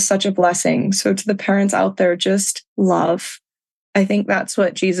that was such a blessing. So to the parents out there, just love. I think that's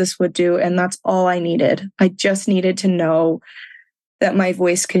what Jesus would do. And that's all I needed. I just needed to know that my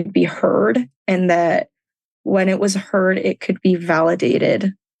voice could be heard and that when it was heard, it could be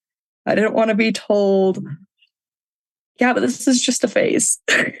validated. I didn't want to be told, yeah, but this is just a phase.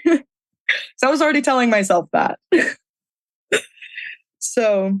 So I was already telling myself that.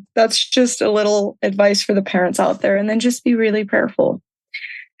 So that's just a little advice for the parents out there. And then just be really prayerful.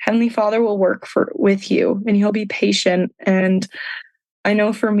 Heavenly Father will work with you and he'll be patient. And I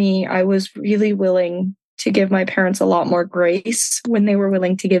know for me, I was really willing to give my parents a lot more grace when they were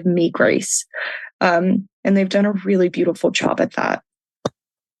willing to give me grace. And they've done a really beautiful job at that.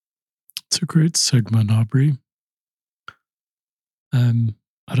 It's a great segment, Aubrey.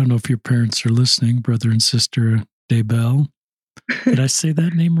 I don't know if your parents are listening, brother and sister Dabel. Did I say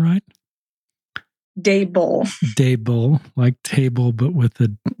that name right? Dabel. Dabel, like table, but with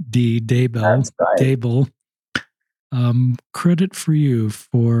a D, Dabel. That's right. Dabel. Credit for you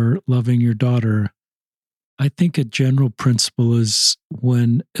for loving your daughter. I think a general principle is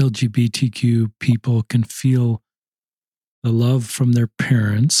when LGBTQ people can feel the love from their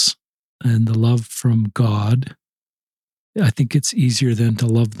parents and the love from God, I think it's easier then to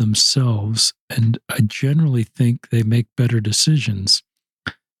love themselves. And I generally think they make better decisions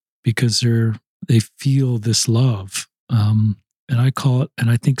because they feel this love. And I call it, and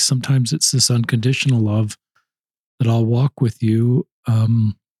I think sometimes it's this unconditional love that I'll walk with you,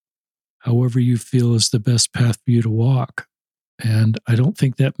 however you feel is the best path for you to walk. And I don't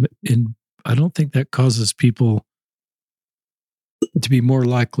think that causes people to be more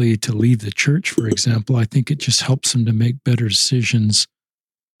likely to leave the church, for example. I think it just helps them to make better decisions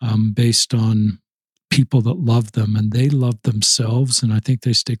based on people that love them, and they love themselves. And I think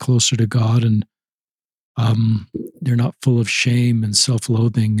they stay closer to God, and they're not full of shame and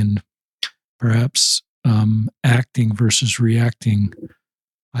self-loathing and perhaps acting versus reacting.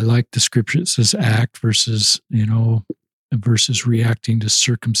 I like the scripture that says act versus reacting to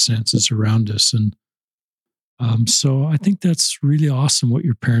circumstances around us. And so I think that's really awesome what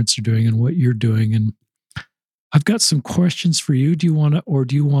your parents are doing and what you're doing. And I've got some questions for you. Do you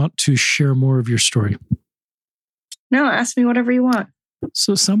want to share more of your story? No, ask me whatever you want.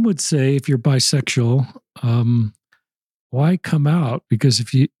 So some would say if you're bisexual, why come out? Because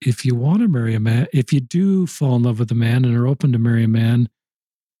if you want to marry a man, if you do fall in love with a man and are open to marry a man,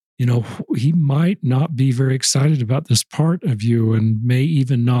 he might not be very excited about this part of you and may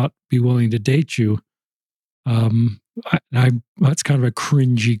even not be willing to date you. That's kind of a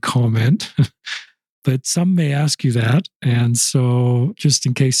cringy comment, but some may ask you that. And so just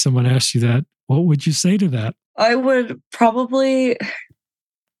in case someone asks you that, what would you say to that? I would probably,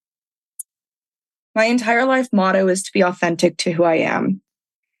 my entire life motto is to be authentic to who I am.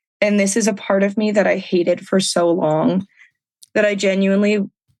 And this is a part of me that I hated for so long that I genuinely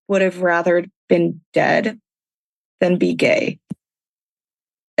would have rather been dead than be gay.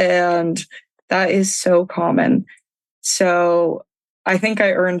 And that is so common. So I think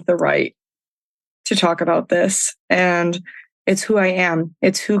I earned the right to talk about this. And it's who I am.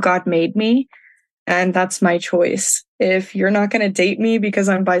 It's who God made me. And that's my choice. If you're not going to date me because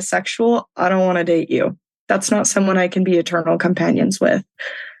I'm bisexual, I don't want to date you. That's not someone I can be eternal companions with.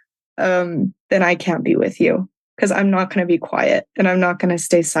 Then I can't be with you because I'm not going to be quiet and I'm not going to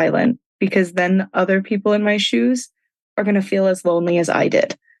stay silent because then other people in my shoes are going to feel as lonely as I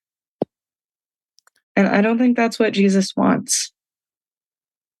did. And I don't think that's what Jesus wants.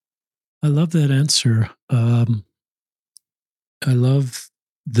 I love that answer. I love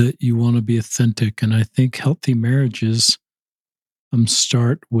that you want to be authentic. And I think healthy marriages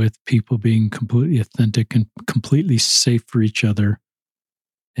start with people being completely authentic and completely safe for each other.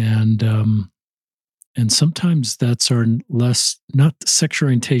 And sometimes that's our not sexual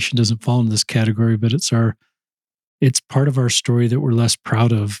orientation doesn't fall in this category, but it's part of our story that we're less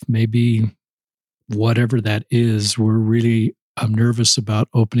proud of. Maybe whatever that is, we're really nervous about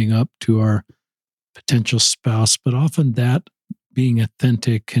opening up to our potential spouse. But often that being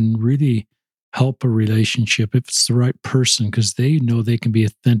authentic can really help a relationship if it's the right person, because they know they can be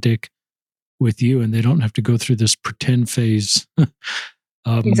authentic with you and they don't have to go through this pretend phase.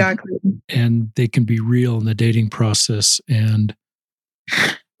 Exactly. And they can be real in the dating process. And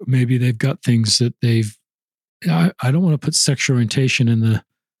maybe they've got things that I don't want to put sexual orientation in the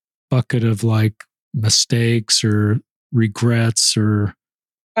bucket of like mistakes or regrets or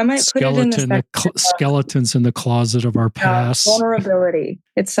I might put it in the skeletons in the closet of our past. Vulnerability.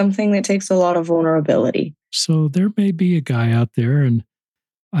 It's something that takes a lot of vulnerability. So there may be a guy out there, and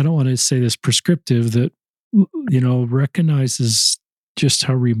I don't want to say this prescriptive, that recognizes just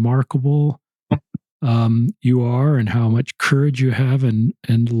how remarkable you are and how much courage you have, and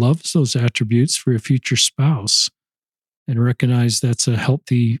loves those attributes for a future spouse, and recognize that's a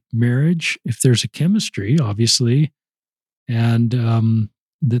healthy marriage if there's a chemistry, obviously, and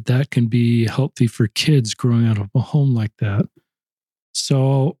that can be healthy for kids growing out of a home like that.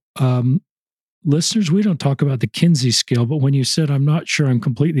 So, listeners, we don't talk about the Kinsey scale, but when you said, I'm not sure I'm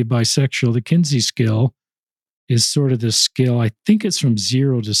completely bisexual, the Kinsey scale is sort of this scale. I think it's from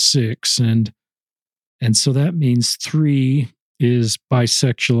 0 to 6. And so that means 3 is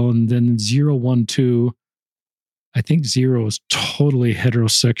bisexual, and then 0, 1, 2, I think 0 is totally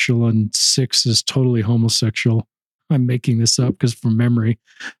heterosexual and 6 is totally homosexual. I'm making this up because from memory,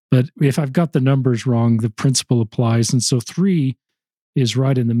 but if I've got the numbers wrong, the principle applies. And so 3 is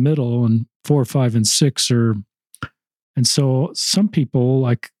right in the middle, and 4, 5, and 6 are. And so some people,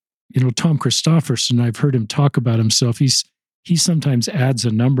 like Tom Christofferson, I've heard him talk about himself. He sometimes adds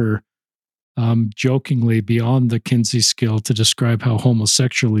a number jokingly beyond the Kinsey scale to describe how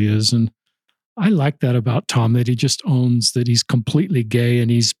homosexual he is. And I like that about Tom, that he just owns that he's completely gay,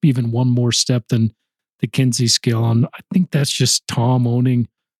 and he's even one more step than the Kinsey scale. And I think that's just Tom owning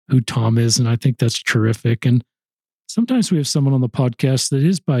who Tom is. And I think that's terrific. And sometimes we have someone on the podcast that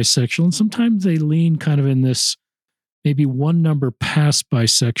is bisexual, and sometimes they lean kind of in this maybe one number past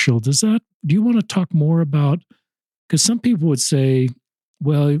bisexual. Do you want to talk more about, because some people would say,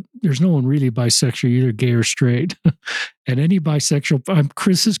 well, there's no one really bisexual, either gay or straight. And any bisexual,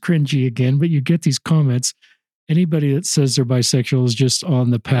 Chris is cringy again, but you get these comments. Anybody that says they're bisexual is just on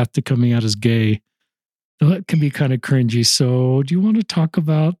the path to coming out as gay. That can be kind of cringy. So do you want to talk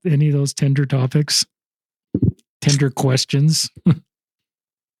about any of those tender topics? Tender questions?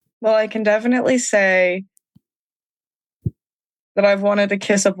 Well, I can definitely say that I've wanted to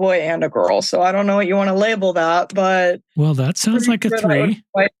kiss a boy and a girl. So I don't know what you want to label that, but... Well, that sounds like a 3.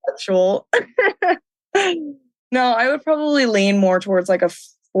 Bisexual. No, I would probably lean more towards like a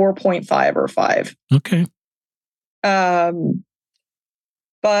 4.5 or 5. Okay.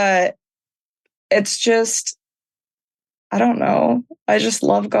 But it's just, I don't know. I just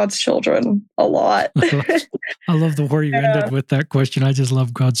love God's children a lot. I love the where you ended with that question. I just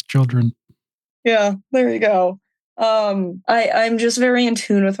love God's children. Yeah, there you go. I'm just very in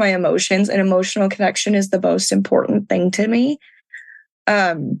tune with my emotions, and emotional connection is the most important thing to me.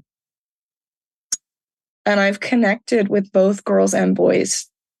 And I've connected with both girls and boys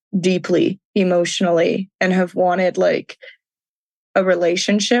deeply emotionally and have wanted like a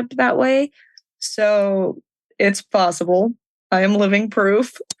relationship that way. So it's possible. I am living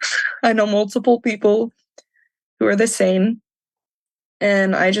proof. I know multiple people who are the same.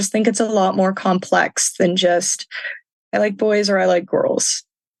 And I just think it's a lot more complex than just, I like boys or I like girls.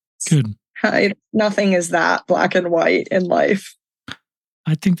 Good. Nothing is that black and white in life.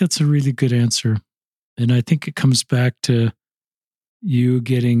 I think that's a really good answer. And I think it comes back to you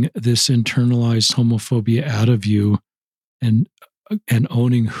getting this internalized homophobia out of you and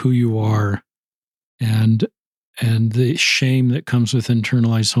owning who you are, and the shame that comes with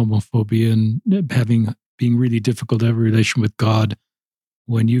internalized homophobia, and being really difficult to have a relation with God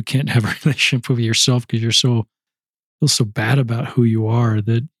when you can't have a relationship with yourself because you feel so bad about who you are,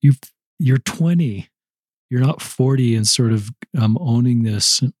 that you're 20, you're not 40, and sort of owning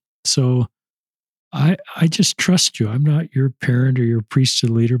this. So I just trust you. I'm not your parent or your priesthood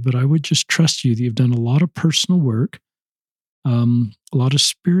leader, but I would just trust you that you've done a lot of personal work, a lot of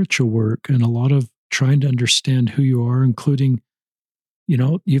spiritual work, and a lot of trying to understand who you are, including, you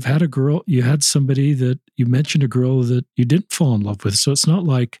had somebody that you mentioned, a girl that you didn't fall in love with. So it's not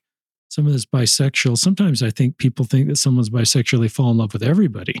like someone that's bisexual. Sometimes I think people think that someone's bisexual, they fall in love with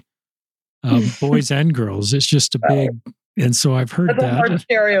everybody, boys and girls. It's just a big, and so I've heard That's a hard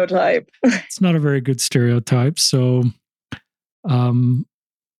stereotype. It's not a very good stereotype. So,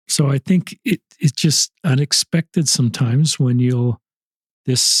 so I think it's just unexpected sometimes when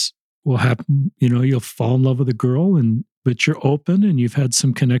this will happen. You'll fall in love with a girl, but you're open and you've had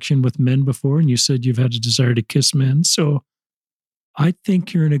some connection with men before, and you said you've had a desire to kiss men. So I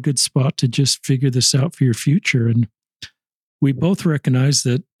think you're in a good spot to just figure this out for your future. And we both recognize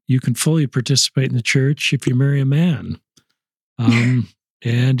that you can fully participate in the church if you marry a man.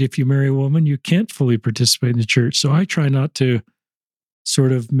 And if you marry a woman, you can't fully participate in the church. So I try not to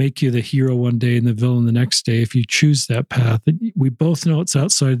sort of make you the hero one day and the villain the next day if you choose that path. We both know it's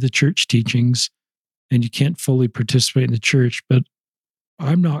outside the church teachings and you can't fully participate in the church, but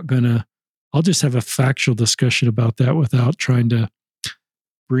I'll just have a factual discussion about that without trying to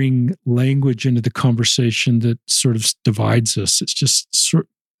bring language into the conversation that sort of divides us. It's just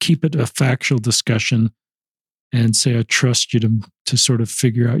keep it a factual discussion and say, I trust you to sort of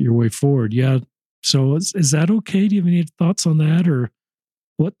figure out your way forward. Yeah. So is that okay? Do you have any thoughts on that, or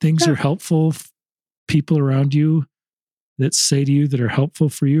what things are helpful, people around you that say to you that are helpful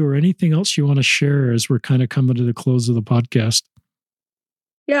for you, or anything else you want to share as we're kind of coming to the close of the podcast?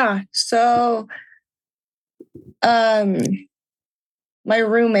 Yeah. So, my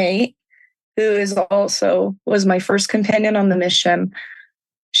roommate, who was my first companion on the mission,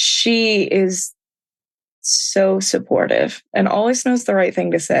 she is so supportive and always knows the right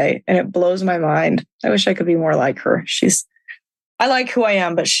thing to say. And it blows my mind. I wish I could be more like her. I like who I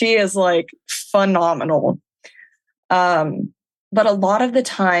am, but she is like phenomenal. But a lot of the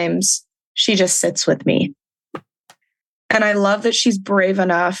times she just sits with me. And I love that she's brave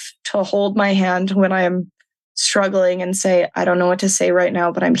enough to hold my hand when I am struggling and say, I don't know what to say right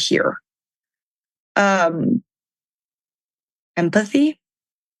now, but I'm here. Empathy.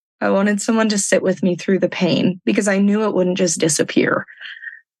 I wanted someone to sit with me through the pain because I knew it wouldn't just disappear.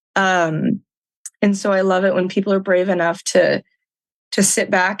 And so I love it when people are brave enough to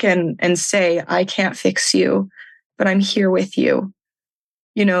sit back and say, I can't fix you, but I'm here with you.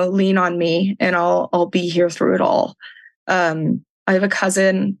 Lean on me and I'll be here through it all. I have a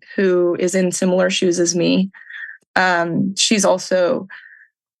cousin who is in similar shoes as me. She's also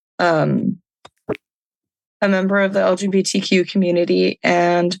a member of the LGBTQ community,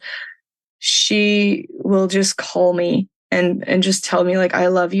 and she will just call me and just tell me, like, I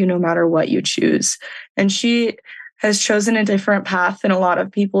love you no matter what you choose. And she has chosen a different path than a lot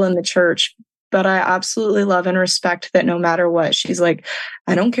of people in the church, but I absolutely love and respect that no matter what, she's like,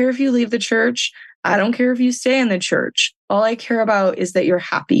 I don't care if you leave the church. I don't care if you stay in the church. All I care about is that you're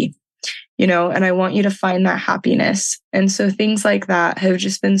happy, and I want you to find that happiness. And so things like that have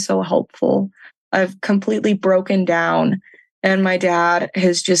just been so helpful. I've completely broken down, and my dad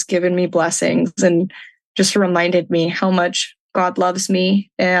has just given me blessings and just reminded me how much God loves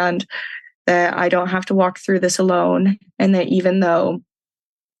me and that I don't have to walk through this alone. And that even though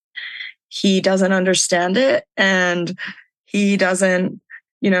he doesn't understand it and he doesn't,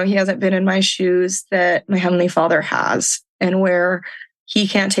 he hasn't been in my shoes, that my Heavenly Father has, and where he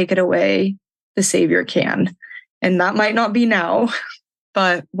can't take it away, the Savior can. And that might not be now,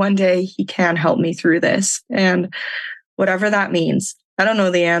 but one day he can help me through this. And whatever that means, I don't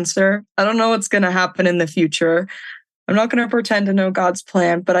know the answer. I don't know what's going to happen in the future. I'm not going to pretend to know God's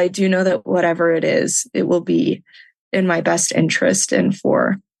plan, but I do know that whatever it is, it will be in my best interest and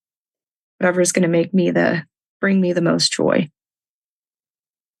for whatever is going to bring me the most joy.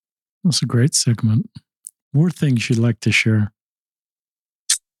 That's a great segment. More things you'd like to share?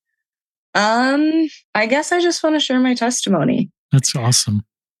 I guess I just want to share my testimony. That's awesome.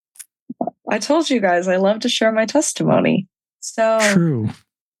 I told you guys I love to share my testimony. So true.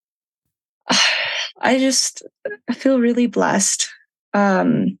 I feel really blessed.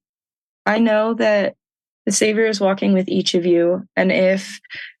 I know that the Savior is walking with each of you. And if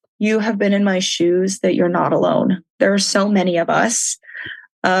you have been in my shoes, that you're not alone. There are so many of us.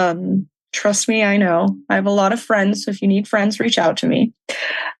 Trust me, I know. I have a lot of friends. So if you need friends, reach out to me.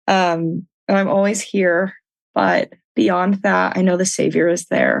 And I'm always here. But beyond that, I know the Savior is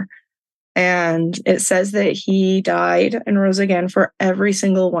there. And it says that he died and rose again for every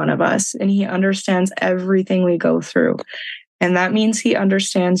single one of us. And he understands everything we go through. And that means he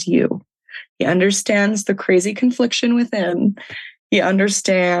understands you. He understands the crazy confliction within. He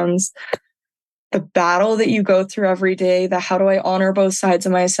understands the battle that you go through every day, the how do I honor both sides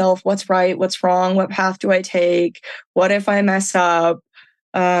of myself? What's right? What's wrong? What path do I take? What if I mess up?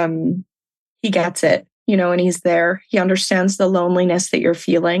 He gets it, and he's there. He understands the loneliness that you're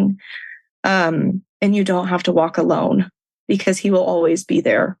feeling. And you don't have to walk alone because he will always be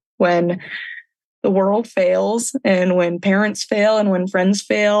there when the world fails and when parents fail and when friends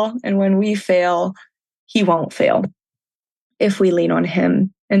fail and when we fail. He won't fail if we lean on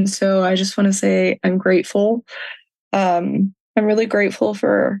him. And so I just want to say I'm grateful. I'm really grateful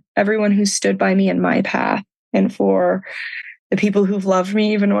for everyone who stood by me in my path and for the people who've loved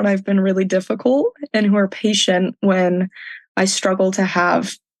me even when I've been really difficult and who are patient when I struggle to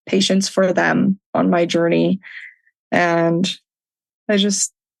have patience for them on my journey. And I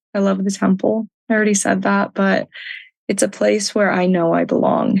love the temple. I already said that, but it's a place where I know I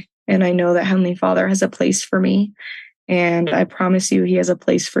belong. And I know that Heavenly Father has a place for me. And I promise you, he has a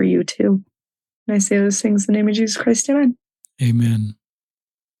place for you too. And I say those things in the name of Jesus Christ. Amen. Amen.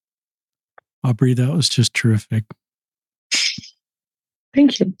 Aubrey, that was just terrific.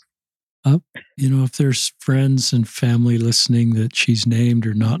 Thank you. If there's friends and family listening that she's named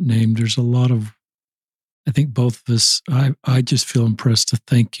or not named, there's a lot of, I think both of us, I just feel impressed to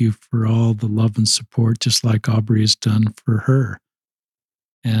thank you for all the love and support, just like Aubrey has done for her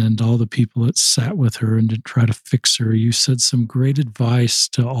and all the people that sat with her and to try to fix her. You said some great advice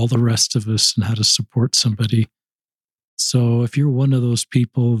to all the rest of us on how to support somebody. So if you're one of those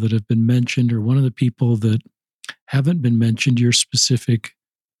people that have been mentioned or one of the people that haven't been mentioned, you're specific.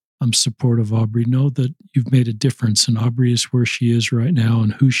 I'm supportive of Aubrey. Know that you've made a difference, and Aubrey is where she is right now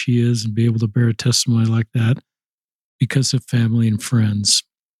and who she is, and be able to bear a testimony like that because of family and friends.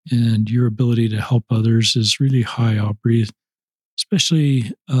 And your ability to help others is really high, Aubrey,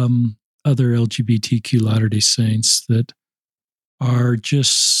 especially other LGBTQ Latter-day Saints that are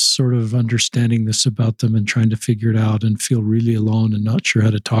just sort of understanding this about them and trying to figure it out and feel really alone and not sure how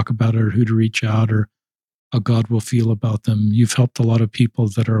to talk about it or who to reach out or how God will feel about them. You've helped a lot of people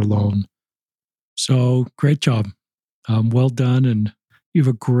that are alone. So great job. Well done. And you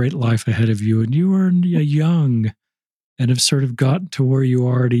have a great life ahead of you. And you are young and have sort of gotten to where you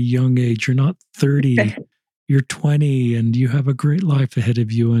are at a young age. You're not 30, you're 20, and you have a great life ahead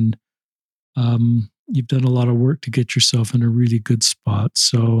of you. And you've done a lot of work to get yourself in a really good spot.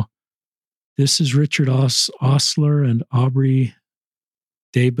 So this is Richard Osler and Aubrey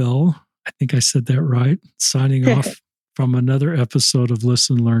Dabel. I think I said that right. Signing off from another episode of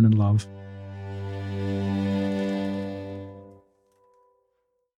Listen, Learn, and Love.